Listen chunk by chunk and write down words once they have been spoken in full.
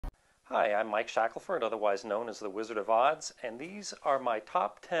Hi, I'm Mike Shackleford, otherwise known as the Wizard of Odds, and these are my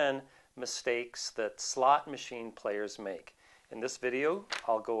top 10 mistakes that slot machine players make. In this video,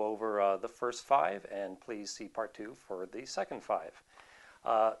 I'll go over the first 5, and please see part 2 for the second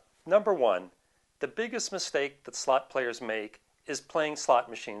 5. Number 1, the biggest mistake that slot players make is playing slot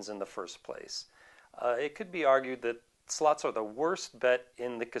machines in the first place. It could be argued that slots are the worst bet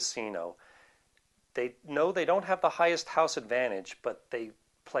in the casino. They know they don't have the highest house advantage, but they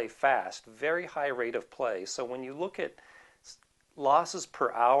play fast, very high rate of play. So when you look at losses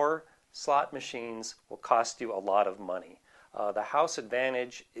per hour, slot machines will cost you a lot of money. The house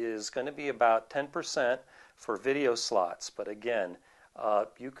advantage is going to be about 10% for video slots, but again,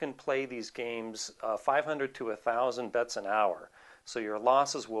 you can play these games 500 to 1,000 bets an hour, so your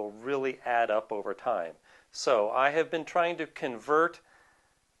losses will really add up over time. So I have been trying to convert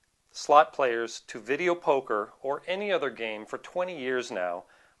slot players to video poker or any other game for 20 years now.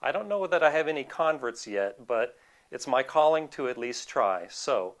 I don't know that I have any converts yet, but it's my calling to at least try.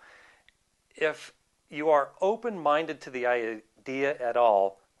 So if you are open-minded to the idea at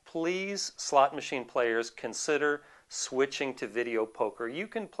all, please, slot machine players, consider switching to video poker. You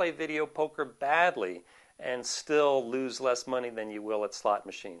can play video poker badly and still lose less money than you will at slot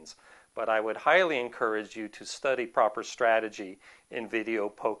machines. But I would highly encourage you to study proper strategy in video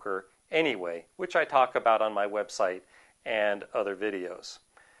poker anyway, which I talk about on my website and other videos.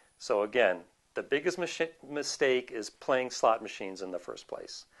 So again, the biggest mistake is playing slot machines in the first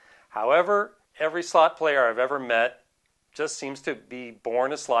place. However, every slot player I've ever met just seems to be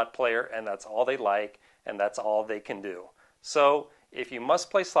born a slot player, and that's all they like, and that's all they can do. So if you must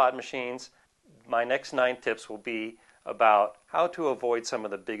play slot machines, my next 9 tips will be about how to avoid some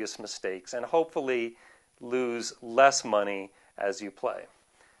of the biggest mistakes and hopefully lose less money as you play.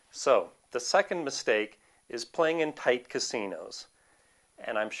 So the second mistake is playing in tight casinos.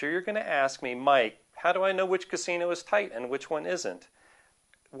 And I'm sure you're going to ask me, Mike, how do I know which casino is tight and which one isn't?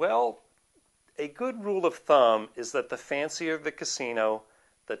 Well, a good rule of thumb is that the fancier the casino,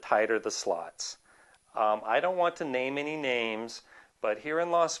 the tighter the slots. I don't want to name any names, but here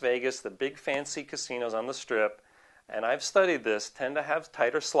in Las Vegas, the big fancy casinos on the Strip, and I've studied this, tend to have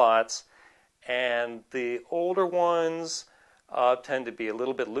tighter slots, and the older ones tend to be a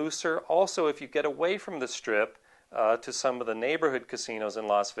little bit looser. Also, if you get away from the Strip to some of the neighborhood casinos in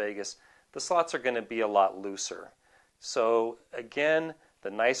Las Vegas, the slots are going to be a lot looser. So again, the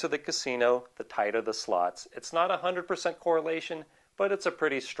nicer the casino, the tighter the slots. It's not a 100% correlation, but it's a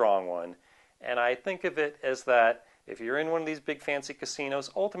pretty strong one. And I think of it as that if you're in one of these big fancy casinos,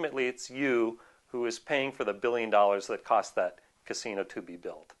 ultimately it's you who is paying for the $1 billion that cost that casino to be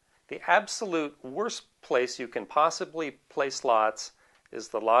built. The absolute worst place you can possibly play slots is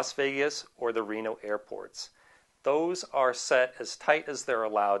the Las Vegas or the Reno airports. Those are set as tight as they're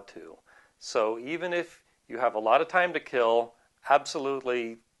allowed to. So even if you have a lot of time to kill,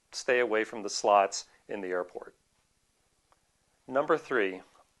 absolutely stay away from the slots in the airport. Number 3,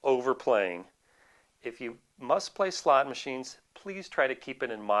 overplaying. If you must play slot machines, please try to keep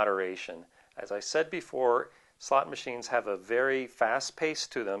it in moderation. As I said before, slot machines have a very fast pace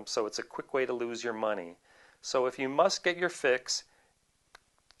to them, so it's a quick way to lose your money. So if you must get your fix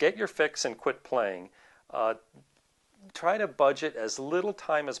and quit playing. Try to budget as little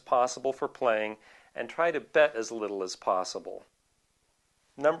time as possible for playing and try to bet as little as possible.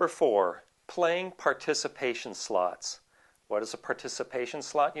 Number 4, playing participation slots. What is a participation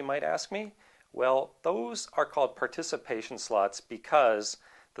slot, you might ask me? Well, those are called participation slots because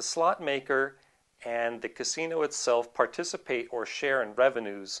the slot maker and the casino itself participate or share in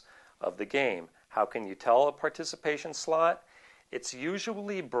revenues of the game. How can you tell a participation slot? It's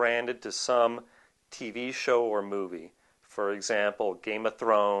usually branded to some TV show or movie. For example, Game of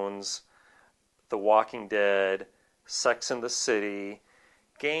Thrones, The Walking Dead, Sex and the City,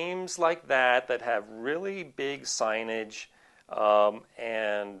 games like that that have really big signage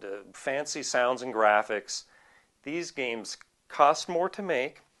and fancy sounds and graphics. These games cost more to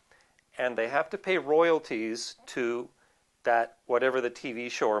make, and they have to pay royalties to that whatever the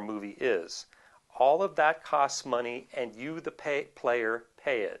TV show or movie is. All of that costs money, and you, the player,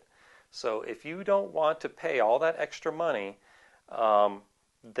 pay it. So if you don't want to pay all that extra money,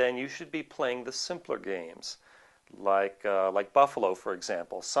 then you should be playing the simpler games, like Buffalo, for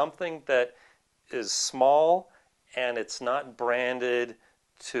example. Something that is small and it's not branded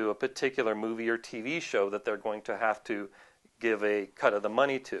to a particular movie or TV show that they're going to have to give a cut of the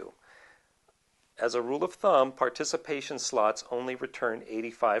money to. As a rule of thumb, participation slots only return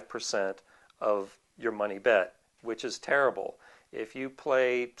 85% of your money bet, which is terrible. If you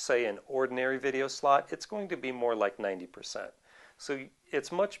play, say, an ordinary video slot, it's going to be more like 90%. So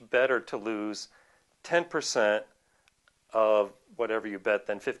it's much better to lose 10% of whatever you bet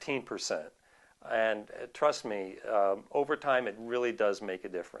than 15%. And trust me, over time it really does make a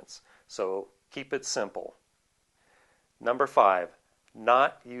difference. So keep it simple. Number 5,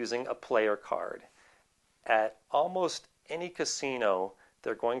 not using a player card. At almost any casino,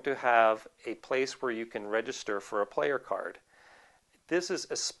 they're going to have a place where you can register for a player card. This is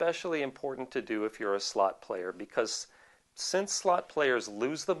especially important to do if you're a slot player, because since slot players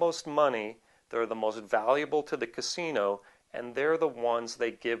lose the most money, they're the most valuable to the casino, and they're the ones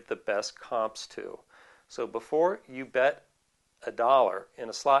they give the best comps to. So before you bet $1 in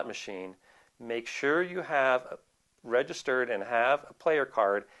a slot machine, make sure you have registered and have a player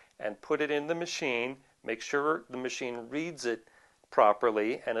card and put it in the machine. Make sure the machine reads it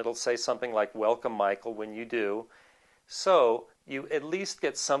properly, and it'll say something like "Welcome, Michael," when you do. So you at least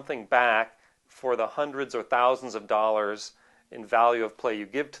get something back for the hundreds or thousands of dollars in value of play you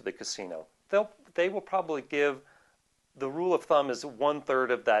give to the casino. They will probably give, the rule of thumb is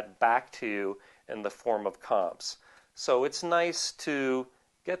 1/3 of that back to you in the form of comps. So it's nice to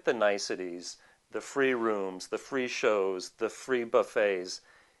get the niceties, the free rooms, the free shows, the free buffets,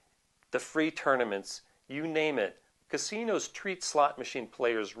 the free tournaments, you name it. Casinos treat slot machine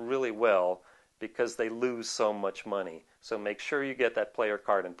players really well because they lose so much money. So make sure you get that player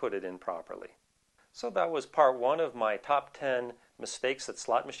card and put it in properly. So that was part 1 of my top 10 mistakes that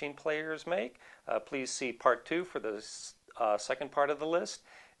slot machine players make. Please see part 2 for the second part of the list.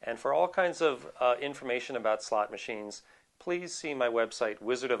 And for all kinds of information about slot machines, please see my website,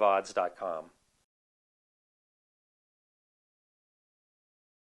 wizardofodds.com.